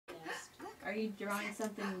Are you drawing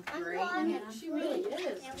something great? Yeah, she really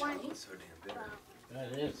is. So damn bitter.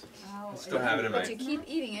 That is. Oh, I still have it in but my. you keep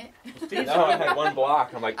eating it. No, I had one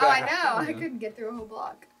block. I'm like, Oh, I know. I couldn't get through a whole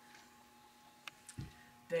block.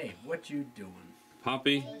 Dave, what you doing?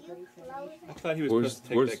 Poppy, I thought he was Where's- supposed to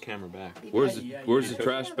take where's- that camera back. where's Yeah, where's yeah. the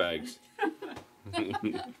trash bags?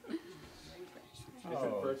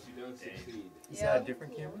 Oh, First you don't succeed. Is that a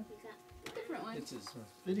different camera? Different one. it's his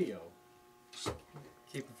video.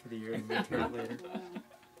 Keep it for the year and return it later.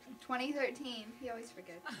 2013. He always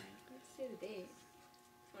forgets. Let's say the date.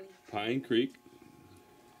 Pine Creek,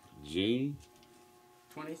 June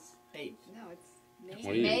 28. No, it's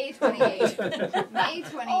 28. May 28. May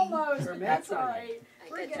 20. Almost. For That's Matt's alright.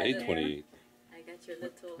 We're May getting 28. I got your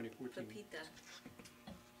little 2014. Pepita.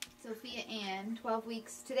 Sophia Ann, 12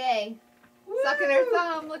 weeks today. Sucking her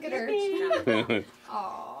thumb. Look at her.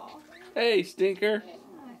 Aww. Hey, stinker!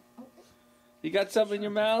 You got something in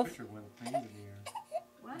your mouth? Picture when the plane's in the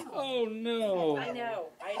air. Wow. Oh no! I know.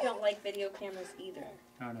 I don't like video cameras either.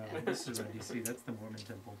 Oh no, this is on DC. That's the Mormon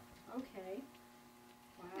temple. Okay.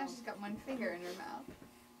 Now she's got one finger in her mouth.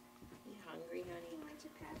 You hungry, honey?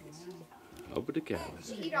 Open the cabin. Did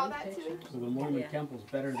she eat all that too? So the Mormon Yeah. temple's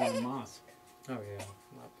better than the mosque. Oh yeah,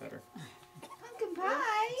 a lot better. Pumpkin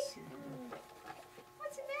pie.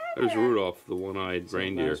 What's the matter? There's Rudolph, the one-eyed So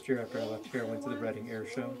reindeer. last year after I left here, I went to the Reading Air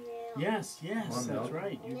Show. Yes, yes, Well, that's no.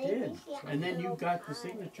 right. You did. And then you got the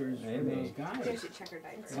signatures from Maybe. those guys check her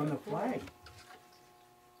dice. on the flag.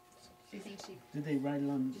 Do you think she? Did they write it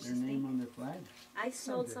on their name on their flag? I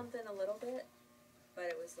smelled good. something a little bit, but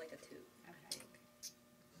it was like a 2.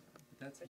 That's